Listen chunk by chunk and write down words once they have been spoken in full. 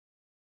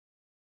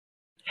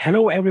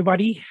Hello,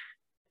 everybody.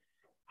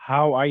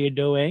 How are you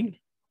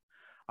doing?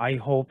 I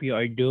hope you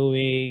are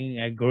doing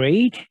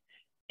great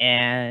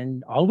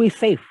and always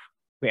safe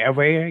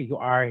wherever you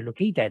are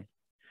located.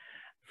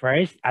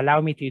 First, allow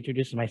me to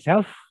introduce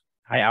myself.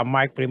 I am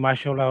Mark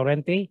Primacio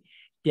Laurente,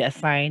 the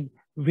assigned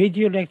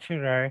video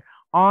lecturer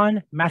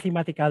on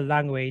mathematical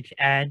language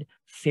and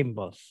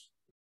symbols.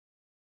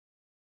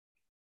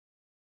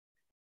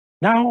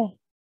 Now,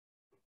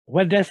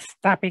 with this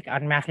topic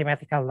on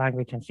mathematical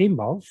language and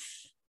symbols,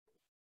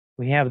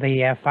 we have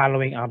the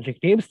following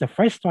objectives. The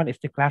first one is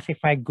to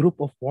classify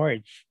group of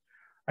words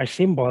or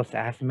symbols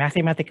as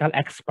mathematical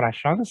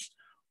expressions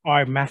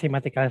or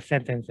mathematical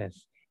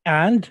sentences,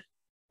 and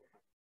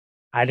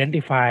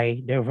identify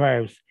the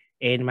verbs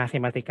in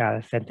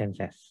mathematical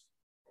sentences.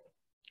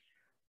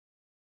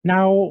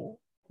 Now,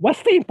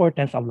 what's the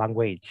importance of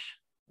language?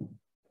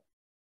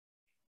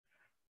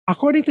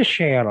 According to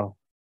Cheryl,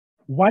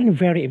 one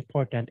very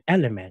important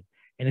element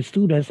in a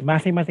student's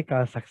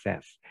mathematical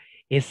success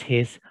is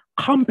his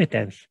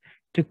competence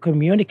to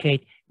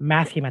communicate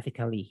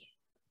mathematically.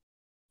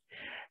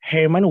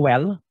 Herman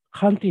Well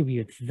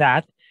contributes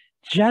that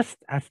just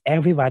as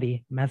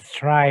everybody must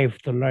strive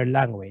to learn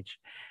language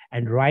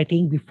and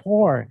writing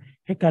before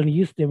he can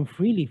use them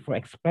freely for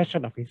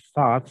expression of his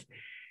thoughts,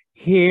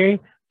 here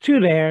too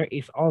there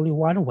is only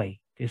one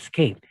way to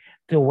escape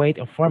the weight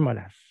of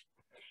formulas.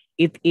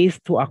 It is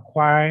to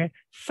acquire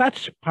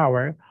such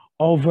power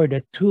over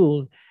the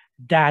tool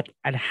that,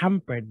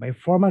 unhampered by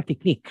formal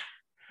technique,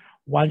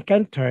 one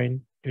can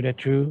turn to the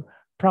true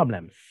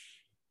problems.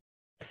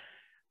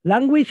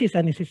 Language is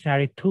a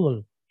necessary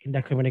tool in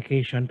the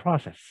communication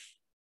process.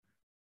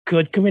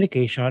 Good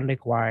communication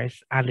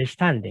requires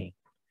understanding.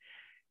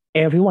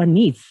 Everyone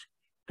needs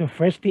to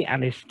firstly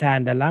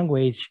understand the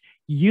language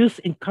used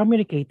in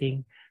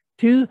communicating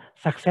to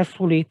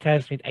successfully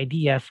transmit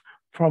ideas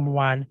from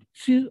one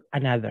to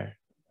another.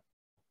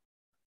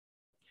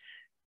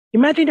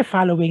 Imagine the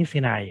following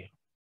scenario.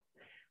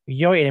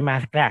 You're in a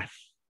math class.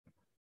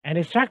 An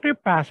instructor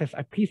passes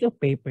a piece of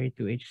paper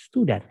to each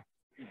student.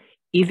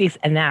 It is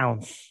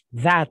announced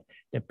that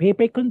the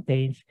paper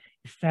contains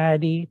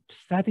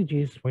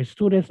strategies for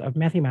students of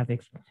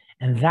mathematics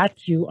and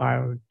that you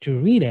are to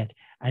read it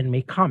and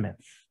make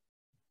comments.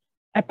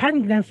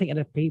 Upon glancing at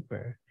the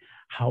paper,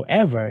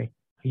 however,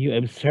 you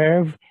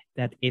observe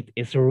that it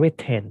is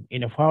written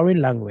in a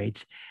foreign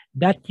language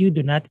that you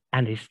do not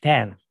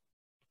understand.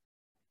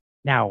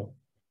 Now,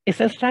 is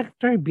the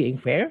instructor being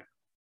fair?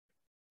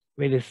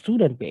 Will the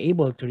student be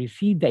able to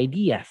receive the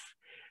ideas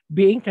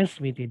being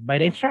transmitted by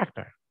the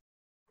instructor?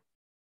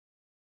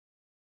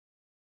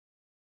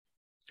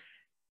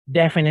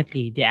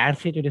 Definitely, the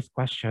answer to these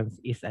questions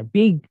is a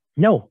big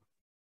no.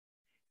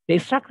 The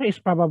instructor is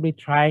probably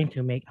trying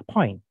to make a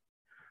point.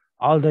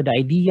 Although the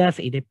ideas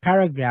in the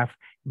paragraph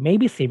may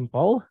be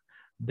simple,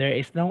 there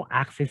is no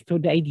access to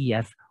the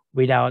ideas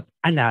without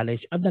a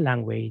knowledge of the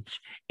language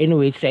in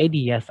which the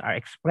ideas are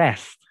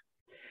expressed.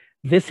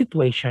 This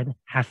situation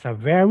has a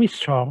very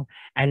strong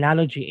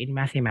analogy in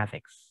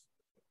mathematics.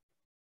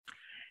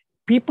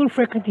 People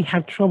frequently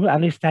have trouble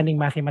understanding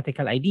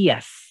mathematical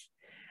ideas,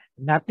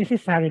 not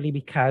necessarily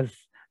because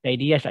the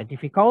ideas are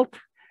difficult,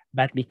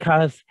 but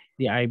because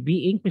they are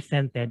being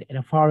presented in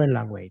a foreign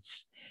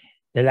language,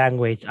 the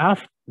language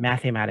of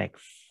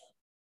mathematics.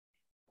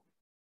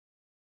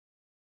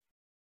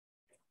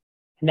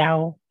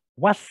 Now,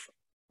 what's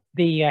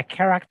the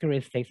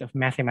characteristics of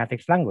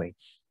mathematics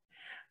language?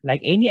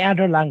 Like any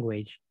other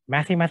language,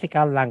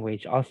 mathematical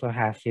language also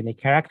has unique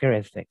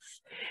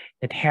characteristics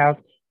that help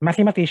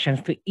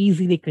mathematicians to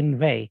easily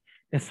convey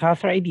the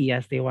thoughts or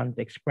ideas they want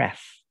to express.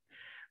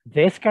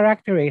 These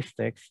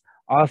characteristics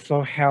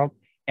also help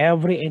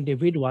every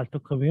individual to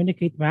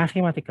communicate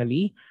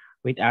mathematically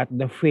without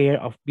the fear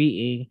of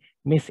being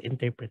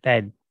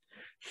misinterpreted.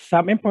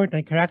 Some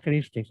important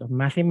characteristics of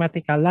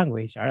mathematical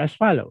language are as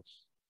follows.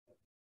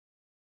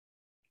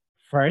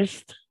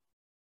 First,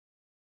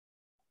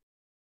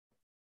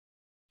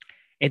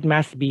 it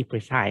must be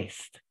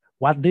precise.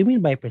 What do you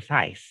mean by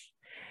precise?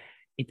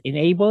 It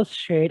enables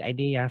shared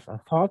ideas or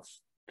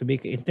thoughts to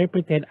be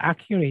interpreted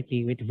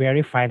accurately with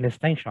very fine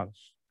distinctions.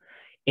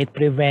 It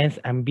prevents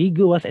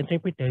ambiguous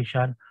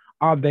interpretation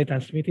of the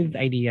transmitted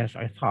ideas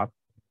or thought.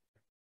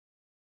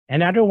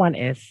 Another one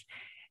is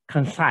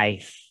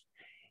concise.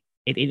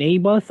 It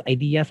enables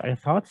ideas or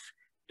thoughts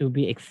to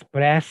be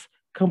expressed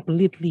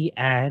completely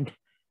and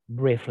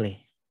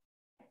briefly.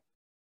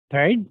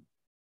 Third,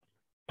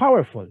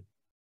 powerful.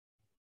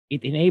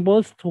 It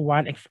enables to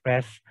one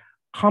express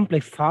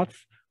complex thoughts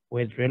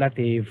with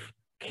relative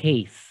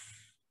case.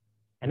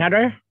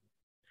 Another,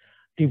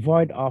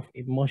 devoid of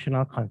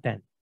emotional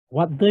content.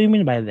 What do you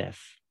mean by this?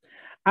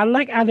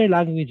 Unlike other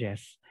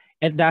languages,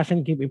 it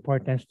doesn't give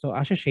importance to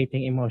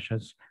associating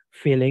emotions,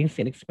 feelings,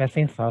 and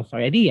expressing thoughts or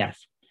ideas.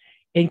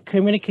 In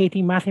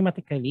communicating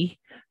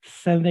mathematically,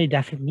 sender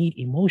doesn't need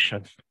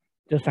emotions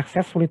to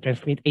successfully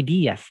transmit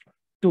ideas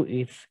to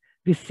its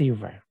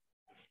receiver.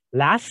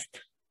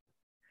 Last,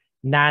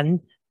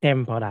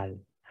 non-temporal.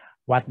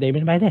 What do you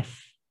mean by this?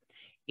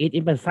 It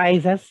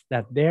emphasizes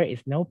that there is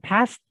no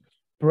past,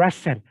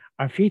 present,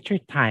 or future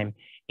time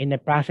in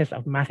the process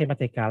of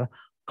mathematical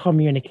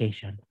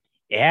communication.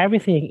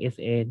 Everything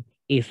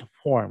is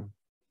form.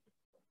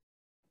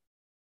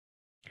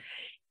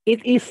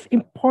 It is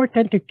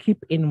important to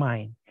keep in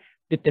mind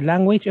that the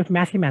language of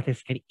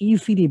mathematics can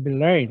easily be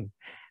learned,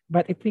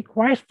 but it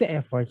requires the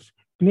efforts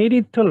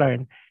needed to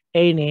learn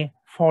any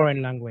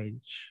foreign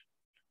language.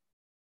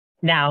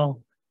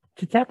 Now,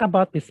 to talk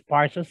about these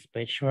parts of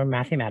speech for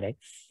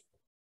mathematics,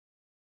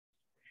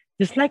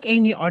 just like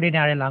any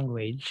ordinary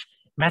language,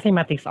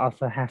 mathematics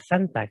also has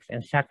syntax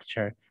and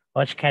structure,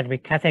 which can be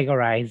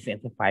categorized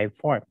into 5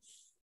 forms.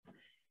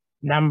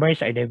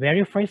 Numbers are the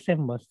very first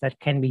symbols that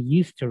can be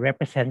used to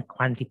represent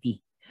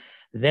quantity.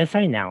 These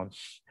are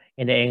nouns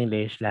in the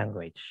English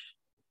language.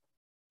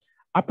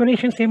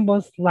 Operation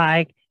symbols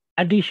like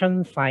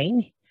addition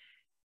sign,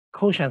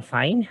 quotient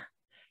sign,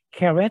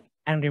 caret,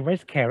 and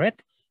reverse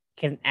caret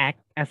can act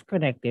as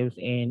connectives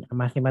in a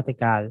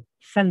mathematical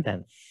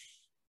sentence.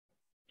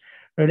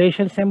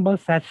 Relation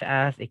symbols such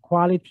as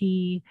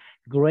equality,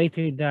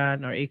 greater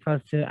than or equal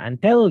to,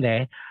 and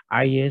tilde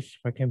are used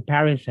for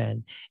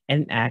comparison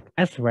and act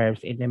as verbs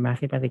in the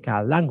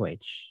mathematical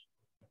language.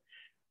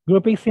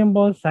 Grouping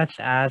symbols such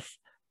as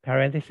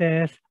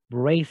parentheses,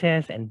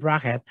 braces, and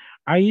bracket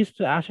are used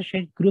to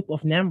associate group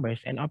of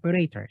numbers and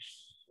operators.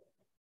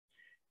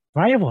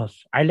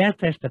 Variables are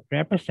letters that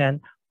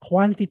represent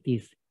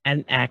quantities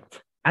and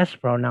act as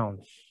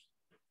pronouns.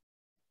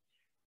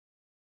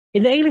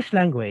 In the English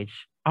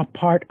language, a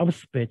part of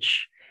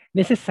speech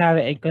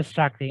necessary in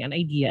constructing an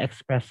idea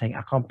expressing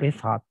a complete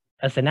thought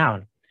as a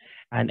noun,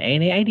 and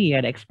any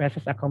idea that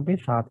expresses a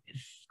complete thought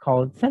is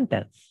called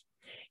sentence.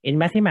 In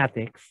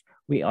mathematics,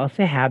 we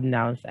also have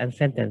nouns and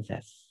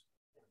sentences.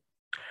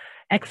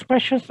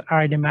 Expressions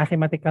are the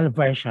mathematical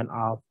version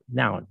of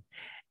noun.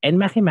 In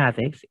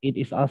mathematics, it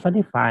is also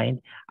defined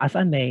as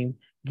a name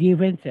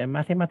given to a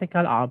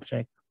mathematical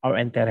object or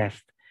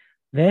interest.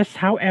 This,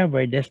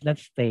 however, does not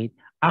state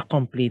a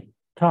complete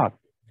thought.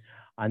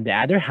 On the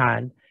other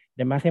hand,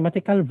 the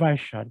mathematical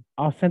version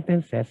of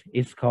sentences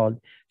is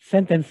called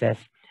sentences,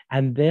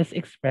 and this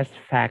express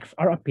facts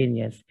or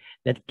opinions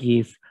that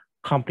gives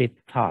complete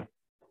thought.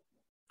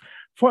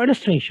 For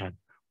illustration,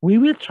 we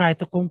will try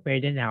to compare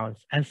the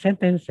nouns and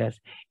sentences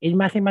in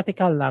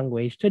mathematical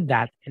language to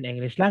that in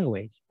English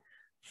language.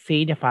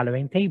 See the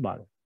following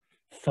table.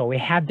 So we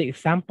have the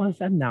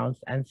examples of nouns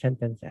and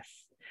sentences.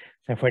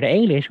 So for the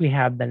English, we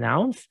have the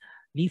nouns,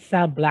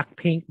 Lisa,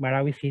 Blackpink,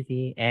 Marawi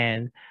City,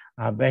 and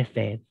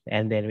birthdays.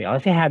 And then we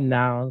also have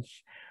nouns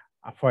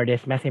for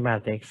this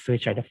mathematics,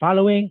 which are the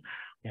following.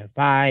 We have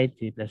 5,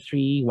 2 plus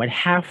 3,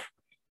 1/2,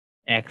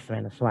 x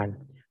minus 1.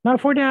 Now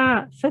for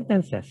the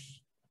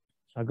sentences.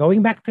 So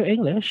going back to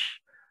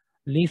English,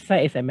 Lisa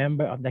is a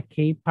member of the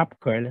K-pop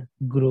girl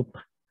group,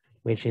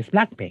 which is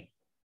Blackpink.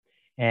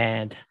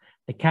 And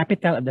the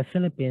capital of the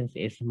Philippines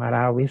is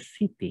Marawi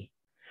City.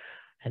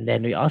 And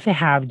then we also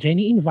have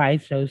Jenny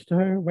invites Rose to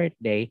her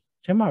birthday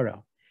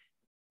tomorrow.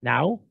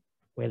 Now,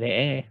 with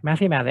the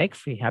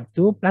mathematics, we have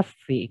 2 plus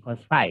 3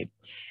 equals 5.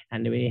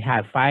 And we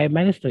have 5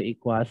 minus 2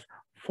 equals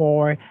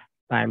 4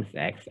 times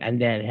x. And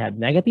then we have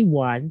negative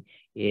 1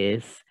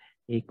 is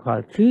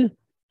equal to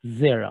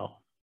 0.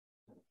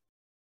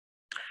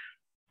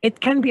 It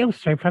can be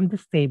observed from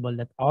this table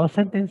that all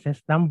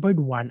sentences numbered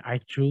 1 are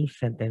true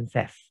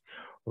sentences,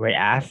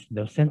 whereas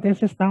those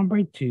sentences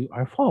numbered 2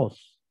 are false.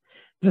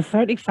 The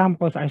third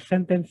examples are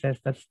sentences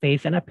that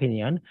states an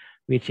opinion,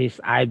 which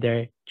is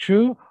either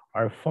true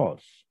or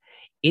false.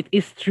 It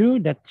is true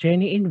that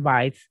Jenny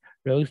invites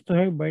Rose to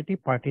her birthday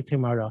party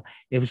tomorrow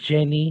if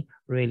Jenny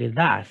really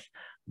does.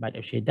 But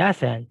if she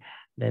doesn't,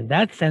 then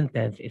that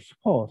sentence is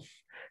false.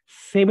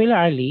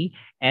 Similarly,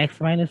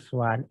 x minus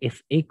 1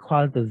 is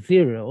equal to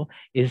 0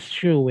 is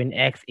true when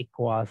x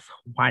equals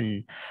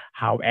 1.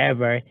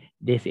 However,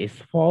 this is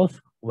false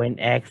when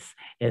x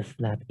is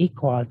not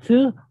equal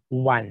to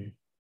 1.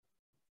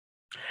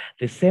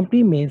 This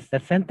simply means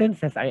that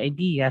sentences are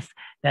ideas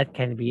that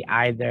can be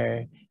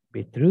either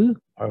be true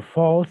or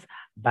false,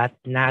 but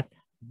not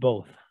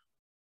both.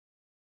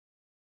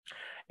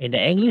 In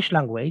the English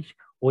language,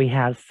 we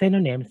have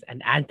synonyms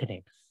and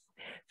antonyms.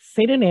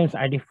 Synonyms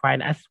are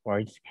defined as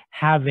words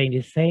having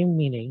the same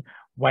meaning,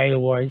 while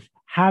words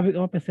having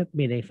opposite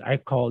meanings are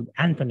called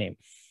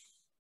antonyms.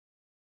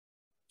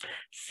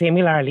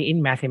 Similarly,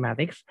 in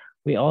mathematics,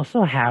 we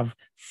also have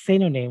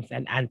synonyms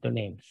and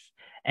antonyms.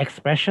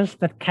 Expressions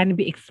that can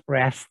be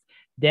expressed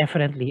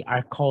differently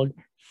are called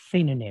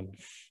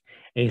synonyms.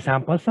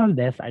 Examples of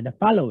this are the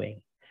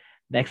following.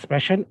 The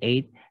expression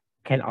 8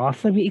 can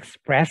also be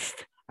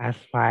expressed as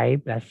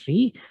 5 plus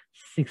 3,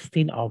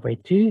 16 over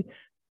 2,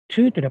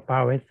 2 to the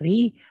power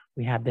 3.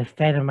 We have this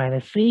 10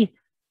 minus 3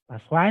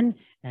 plus 1,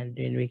 and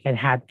then we can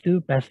have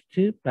 2 plus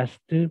 2 plus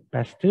 2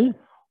 plus 2,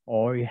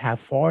 or you have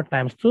 4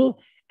 times 2,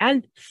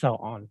 and so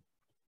on.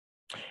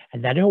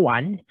 Another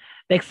one,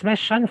 the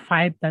expression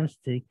 5 times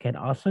 2 can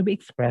also be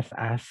expressed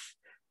as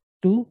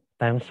 2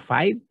 times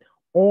 5,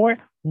 or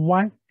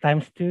 1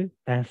 times 2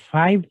 times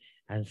 5,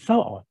 and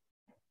so on.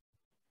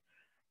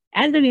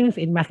 Antonyms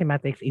in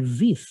mathematics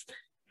exist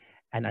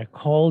and are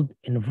called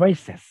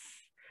inverses.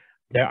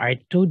 There are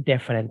two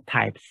different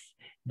types,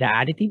 the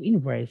additive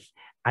inverse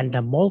and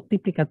the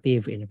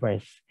multiplicative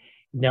inverse.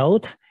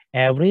 Note,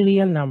 every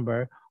real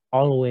number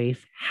always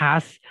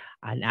has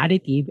an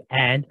additive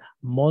and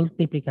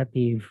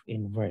multiplicative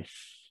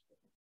inverse.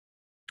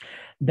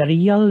 The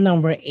real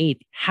number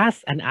 8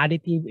 has an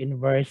additive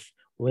inverse,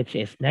 which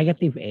is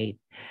 -8,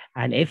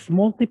 and its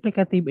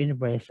multiplicative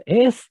inverse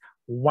is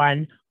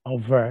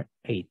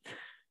 1/8.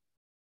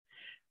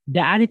 The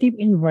additive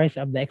inverse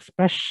of the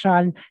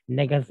expression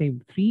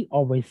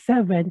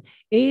 -3/7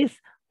 is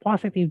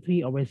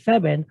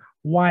 +3/7,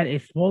 while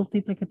its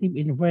multiplicative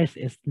inverse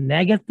is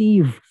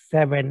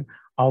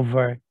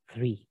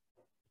 -7/3.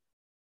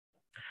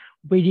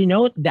 We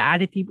denote the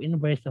additive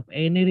inverse of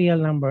any real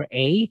number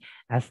a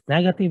as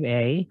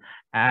 -a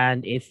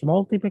and its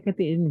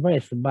multiplicative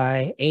inverse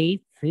by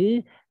a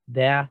to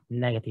the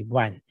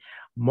 -1.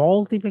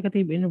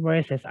 Multiplicative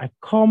inverses are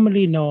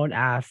commonly known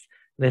as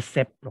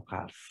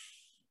reciprocals.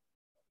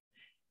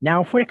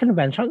 Now for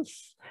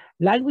conventions,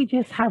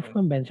 languages have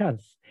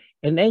conventions.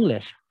 In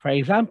English, for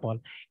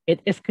example,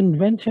 it is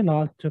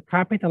conventional to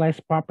capitalize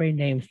proper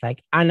names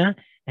like Anna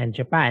and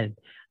Japan.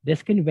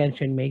 This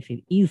convention makes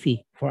it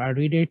easy for a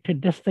reader to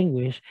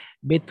distinguish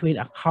between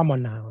a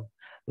common noun,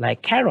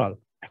 like Carol,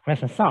 a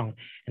question song,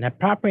 and a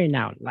proper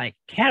noun, like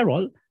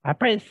Carol, a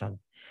person.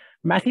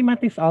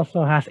 Mathematics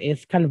also has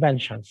its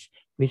conventions,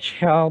 which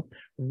help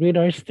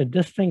readers to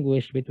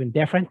distinguish between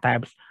different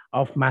types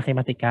of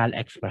mathematical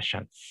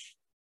expressions.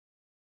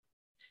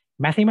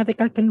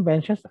 Mathematical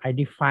conventions are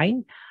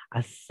defined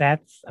as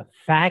sets of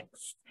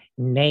facts,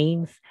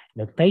 names,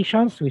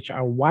 notations, which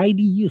are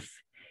widely used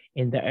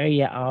in the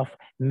area of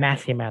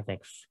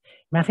mathematics.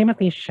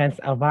 Mathematicians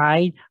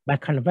abide by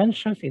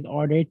conventions in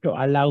order to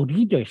allow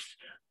readers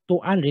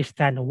to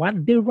understand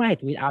what they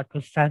write without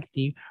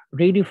constantly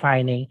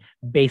redefining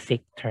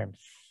basic terms.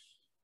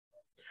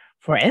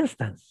 For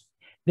instance,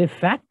 the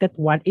fact that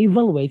one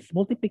evaluates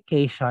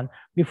multiplication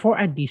before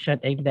addition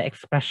in the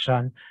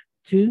expression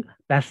 2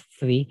 plus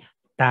 3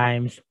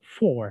 times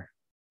 4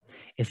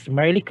 is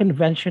merely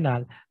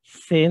conventional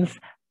since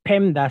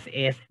PEMDAS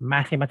is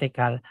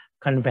mathematical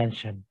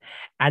convention.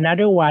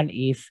 Another one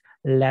is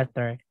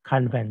letter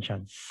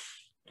conventions.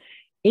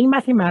 In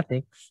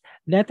mathematics,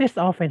 letters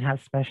often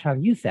have special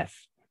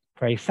uses.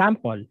 For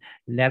example,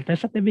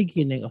 letters at the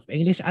beginning of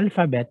English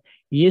alphabet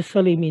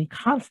usually mean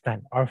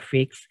constant or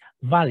fixed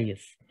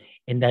values.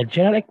 In the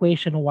general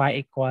equation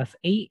y equals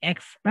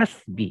ax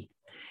plus b.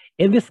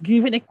 In this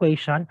given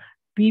equation,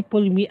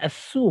 people may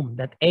assume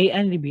that a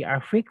and b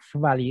are fixed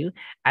value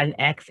and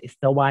x is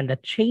the one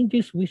that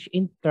changes, which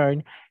in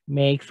turn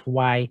makes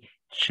y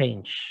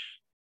change.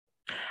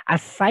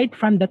 Aside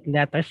from that,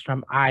 letters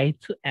from I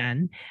to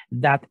N,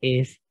 that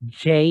is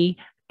J,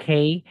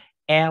 K,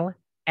 L,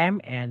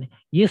 M, N,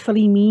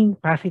 usually mean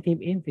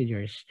positive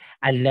integers,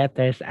 and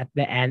letters at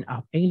the end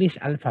of English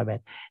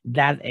alphabet,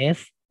 that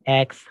is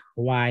X,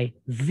 Y,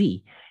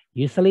 Z,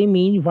 usually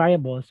mean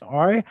variables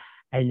or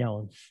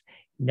unknowns.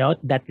 Note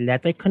that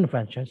letter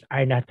conventions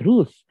are not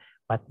rules,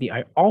 but they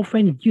are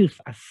often used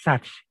as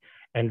such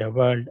in the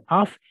world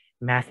of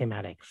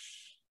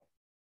mathematics.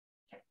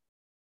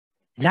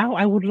 Now,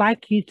 I would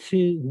like you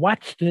to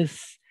watch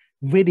this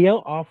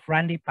video of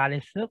Randy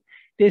Palisuk.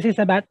 This is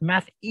about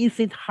math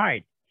isn't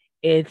hard,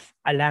 it's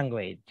a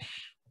language.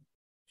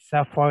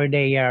 So for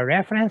the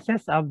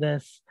references of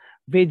this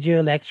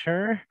video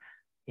lecture,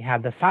 you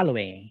have the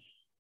following.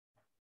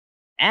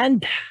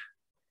 And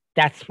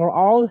that's for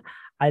all.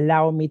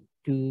 Allow me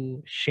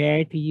to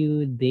share to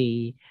you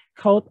the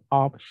quote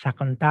of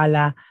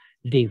Shakuntala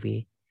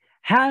Devi.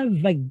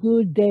 Have a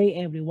good day,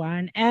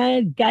 everyone,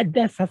 and God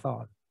bless us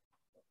all.